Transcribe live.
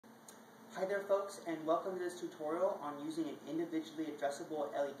Hi there folks, and welcome to this tutorial on using an individually adjustable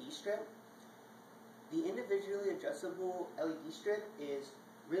LED strip. The individually adjustable LED strip is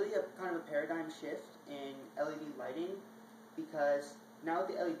really a kind of a paradigm shift in LED lighting, because now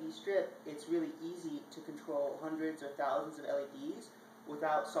with the LED strip, it's really easy to control hundreds or thousands of LEDs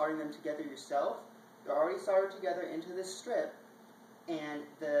without soldering them together yourself. They're already soldered together into this strip, and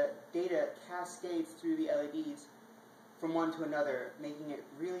the data cascades through the LEDs from one to another, making it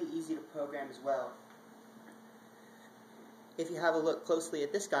really easy to program as well. If you have a look closely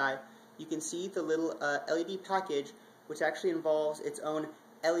at this guy, you can see the little LED package, which actually involves its own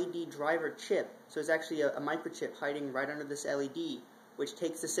LED driver chip. So it's actually a microchip hiding right under this LED, which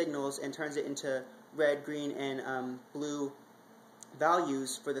takes the signals and turns it into red, green, and blue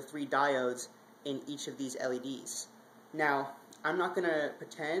values for the 3 diodes in each of these LEDs. Now, I'm not going to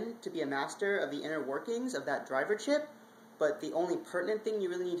pretend to be a master of the inner workings of that driver chip, but the only pertinent thing you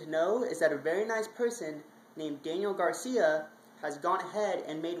really need to know is that a very nice person named Daniel Garcia has gone ahead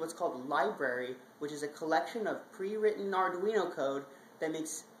and made what's called a library, which is a collection of pre-written Arduino code that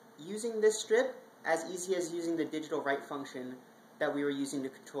makes using this strip as easy as using the digital write function that we were using to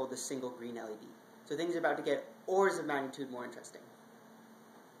control the single green LED. So things are about to get orders of magnitude more interesting.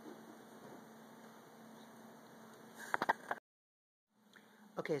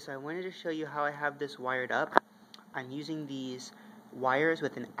 Okay, so I wanted to show you how I have this wired up. I'm using these wires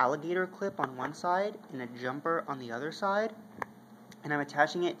with an alligator clip on one side and a jumper on the other side, and I'm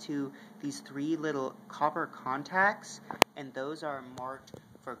attaching it to these 3 little copper contacts, and those are marked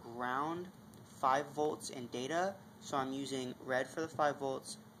for ground, 5 volts, and data. So I'm using red for the 5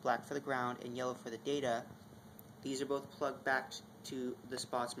 volts, black for the ground, and yellow for the data. These are both plugged back to the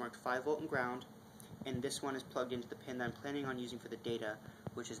spots marked 5 volt and ground, and this one is plugged into the pin that I'm planning on using for the data,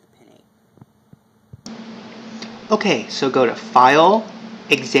 which is the pin 8. Okay, so go to File,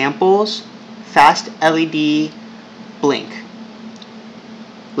 Examples, FastLED, Blink.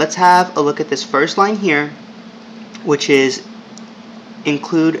 Let's have a look at this first line here, which is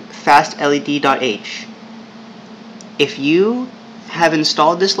include FastLED.h. If you have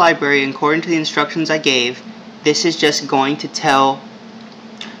installed this library according to the instructions I gave, this is just going to tell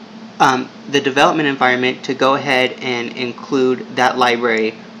the development environment to go ahead and include that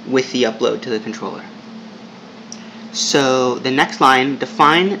library with the upload to the controller. So the next line,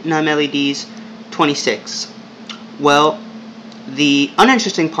 define num-LEDs 26. Well, the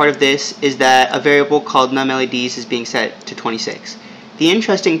uninteresting part of this is that a variable called num-LEDs is being set to 26. The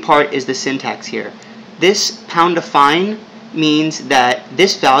interesting part is the syntax here. This #define means that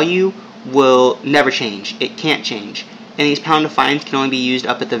this value will never change. It can't change. And these #defines can only be used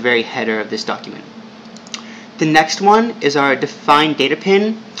up at the very header of this document. The next one is our define data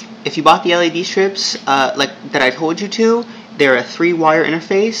pin. If you bought the LED strips like that I told you to, they're a 3-wire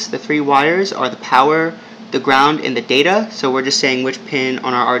interface. The 3 wires are the power, the ground, and the data. So we're just saying which pin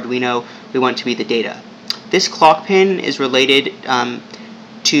on our Arduino we want to be the data. This clock pin is related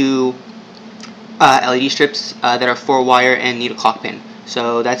to LED strips that are 4-wire and need a clock pin.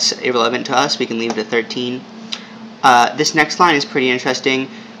 So that's irrelevant to us. We can leave it at 13. This next line is pretty interesting.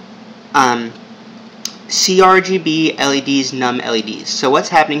 CRGB LEDs, num LEDs. So what's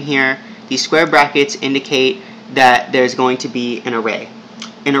happening here, these square brackets indicate that there's going to be an array.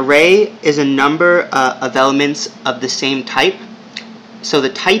 An array is a number of elements of the same type. So the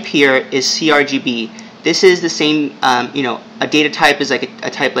type here is CRGB. This is the same, a data type is like a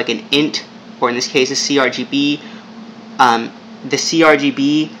type like an int, or in this case a CRGB. The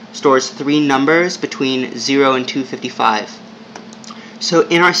CRGB stores 3 numbers between 0 and 255. So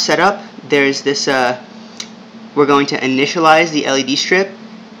in our setup, there's this, we're going to initialize the LED strip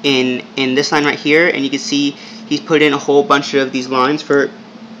in this line right here, and you can see he's put in a whole bunch of these lines for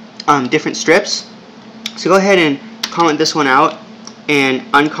different strips. So go ahead and comment this one out and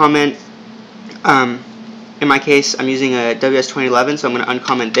uncomment. In my case, I'm using a WS2011, so I'm going to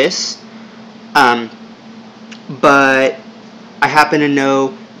uncomment this. But I happen to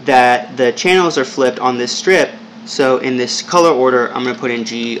know that the channels are flipped on this strip, so in this color order, I'm going to put in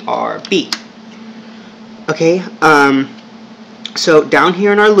GRB. Okay, so down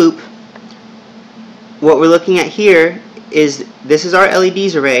here in our loop, what we're looking at here is this is our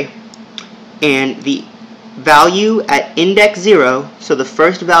LEDs array, and the value at index 0, so the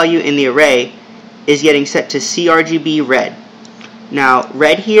first value in the array, is getting set to CRGB red. Now,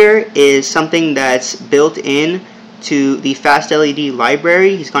 red here is something that's built in to the FastLED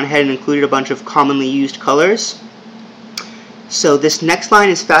library. He's gone ahead and included a bunch of commonly used colors. So this next line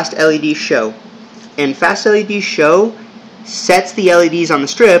is FastLED show. And FastLED show sets the LEDs on the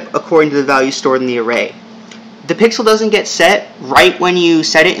strip according to the values stored in the array. the pixel doesn't get set right when you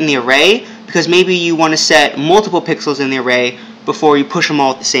set it in the array, because maybe you want to set multiple pixels in the array before you push them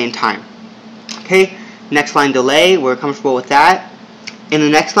all at the same time. Okay, next line delay, we're comfortable with that. In the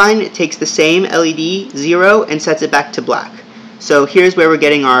next line, it takes the same LED 0 and sets it back to black. So here's where we're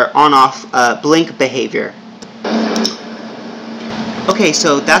getting our on-off blink behavior. Okay,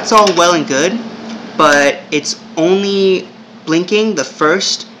 so that's all well and good, but it's only blinking the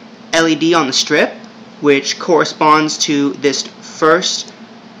first LED on the strip, which corresponds to this first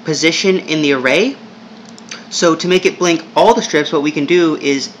position in the array. So to make it blink all the strips, what we can do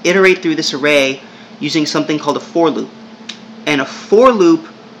is iterate through this array using something called a for loop. And a for loop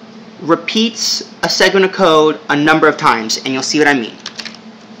repeats a segment of code a number of times, and you'll see what I mean.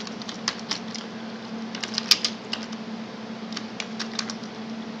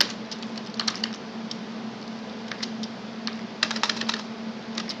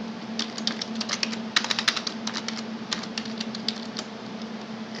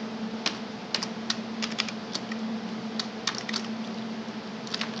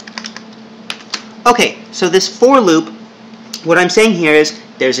 Okay, so this for loop, what I'm saying here is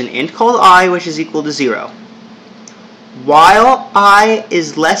there's an int called I, which is equal to 0. While I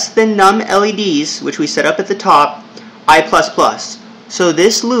is less than num LEDs, which we set up at the top, I++. So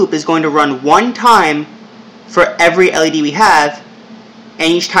this loop is going to run one time for every LED we have,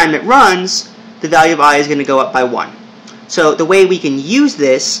 and each time it runs, the value of I is going to go up by 1. So the way we can use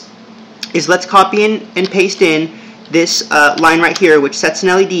this is, let's copy and paste in this line right here, which sets an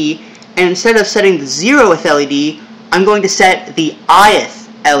LED, and instead of setting the 0th LED, I'm going to set the ith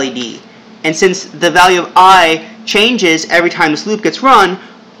LED. And since the value of I changes every time this loop gets run,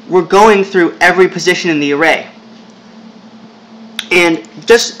 we're going through every position in the array. And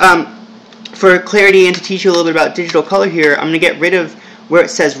just for clarity and to teach you a little bit about digital color here, I'm going to get rid of where it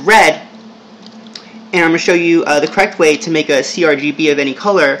says red, and I'm going to show you the correct way to make a sRGB of any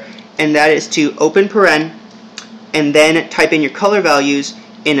color, and that is to open paren and then type in your color values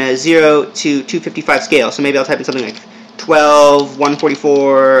in a 0 to 255 scale. So maybe I'll type in something like 12,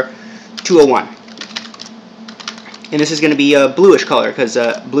 144, 201. And this is going to be a bluish color, because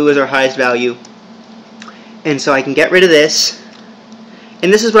blue is our highest value. And so I can get rid of this.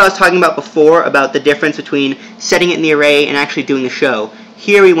 And this is what I was talking about before, about the difference between setting it in the array and actually doing the show.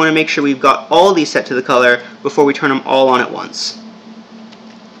 Here we want to make sure we've got all these set to the color before we turn them all on at once.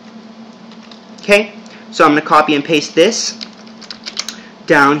 Okay, so I'm going to copy and paste this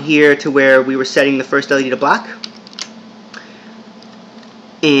down here to where we were setting the first LED to black,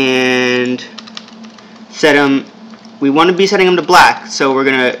 and set them, we want to be setting them to black, so we're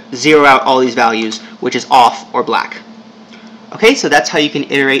going to zero out all these values, which is off or black. Okay, so that's how you can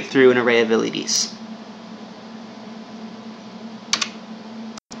iterate through an array of LEDs.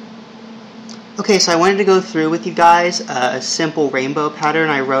 Okay, so I wanted to go through with you guys a simple rainbow pattern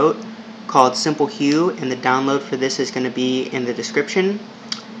I wrote called Simple Hue, and the download for this is going to be in the description.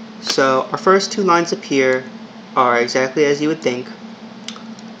 So our first two lines up here are exactly as you would think.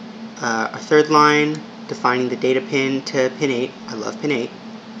 Our third line, defining the data pin to pin 8. I love pin 8.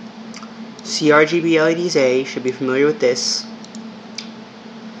 sRGB LEDs A, should be familiar with this.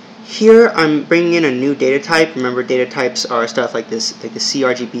 Here I'm bringing in a new data type. Remember, data types are stuff like this, like the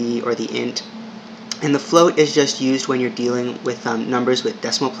sRGB or the int. And the float is just used when you're dealing with numbers with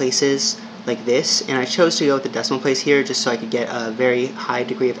decimal places like this. And I chose to go with the decimal place here just so I could get a very high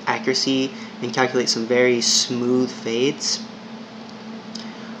degree of accuracy and calculate some very smooth fades.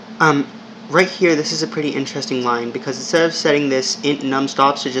 Right here, this is a pretty interesting line, because instead of setting this int num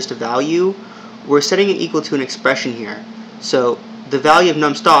stops to just a value, we're setting it equal to an expression here. So the value of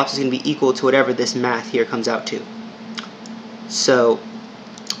num stops is going to be equal to whatever this math here comes out to. So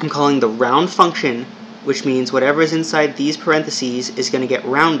I'm calling the round function, which means whatever is inside these parentheses is going to get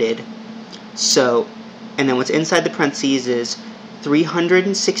rounded. So, and then what's inside the parentheses is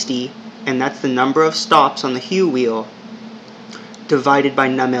 360, and that's the number of stops on the hue wheel, divided by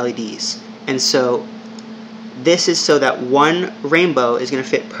num LEDs. And so this is so that one rainbow is going to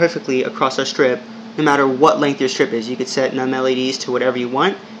fit perfectly across our strip, no matter what length your strip is. You could set num LEDs to whatever you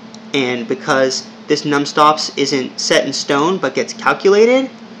want, and because this num stops isn't set in stone but gets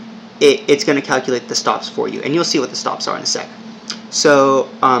calculated, it's going to calculate the stops for you, and you'll see what the stops are in a sec. So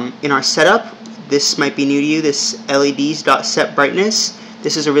in our setup, this might be new to you, this LEDs.setBrightness.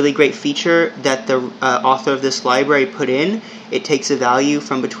 This is a really great feature that the author of this library put in. It takes a value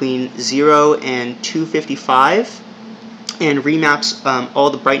from between 0 and 255 and remaps all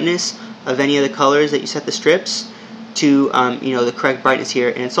the brightness of any of the colors that you set the strips to the correct brightness here.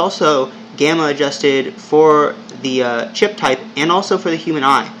 And it's also gamma adjusted for the chip type and also for the human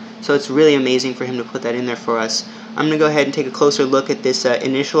eye. So it's really amazing for him to put that in there for us. I'm going to go ahead and take a closer look at this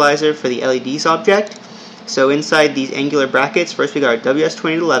initializer for the LEDs object. So inside these angular brackets, first we got our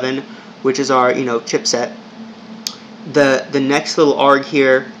WS2811, which is our chipset. The next little arg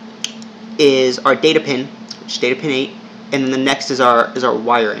here is our data pin, which is data pin 8, and then the next is our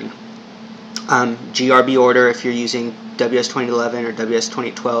wiring. GRB order if you're using WS2811 or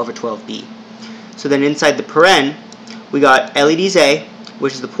WS2812 or 12B. So then inside the paren, we got LEDs A,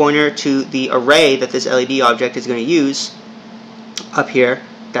 which is the pointer to the array that this LED object is going to use. Up here,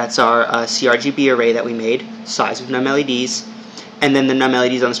 that's our CRGB array that we made, size of num LEDs, and then the num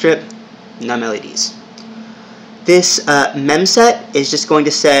LEDs on the strip, num LEDs. This mem set is just going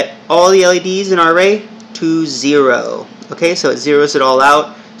to set all the LEDs in our array to 0. Okay, so it zeroes it all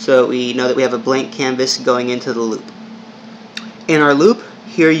out, so we know that we have a blank canvas going into the loop. In our loop,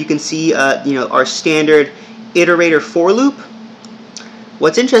 here you can see our standard iterator for loop.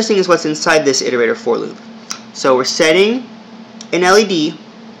 What's interesting is what's inside this iterator for loop. So we're setting an LED,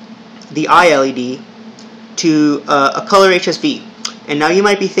 the I LED, to a color HSV. And now you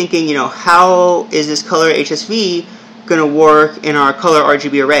might be thinking, how is this color HSV going to work in our color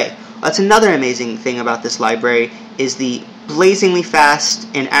RGB array? That's another amazing thing about this library, is the blazingly fast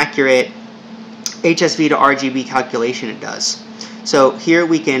and accurate HSV to RGB calculation it does. So here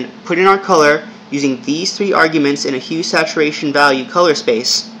we can put in our color using these 3 arguments in a hue, saturation, value color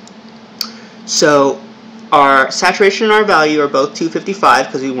space. So our saturation and our value are both 255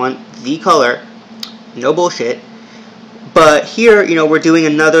 because we want the color, no bullshit. But here, we're doing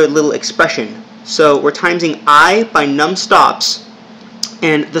another little expression. So we're timesing I by num stops,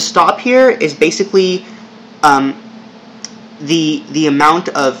 and the stop here is basically the amount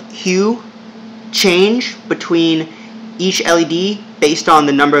of hue change between each LED based on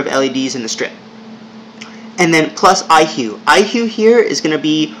the number of LEDs in the strip. And then plus iHue. iHue here is going to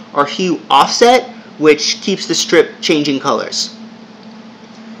be our hue offset, which keeps the strip changing colors.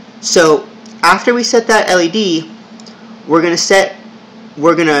 So after we set that LED, we're going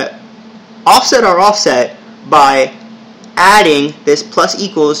to offset our offset by adding this plus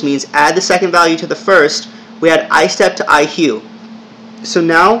equals, means add the second value to the first. We add iStep to iHue. So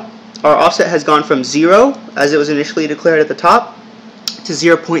now our offset has gone from 0, as it was initially declared at the top, to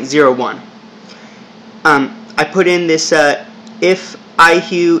 0.01. I put in this if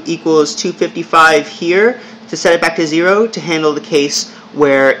iHue equals 255 here to set it back to 0 to handle the case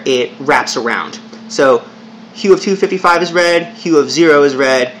where it wraps around. So hue of 255 is red, hue of 0 is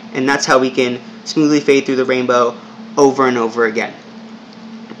red, and that's how we can smoothly fade through the rainbow over and over again.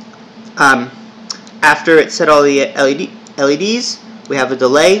 After it set all the LEDs, we have a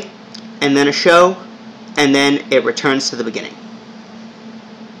delay, and then a show, and then it returns to the beginning.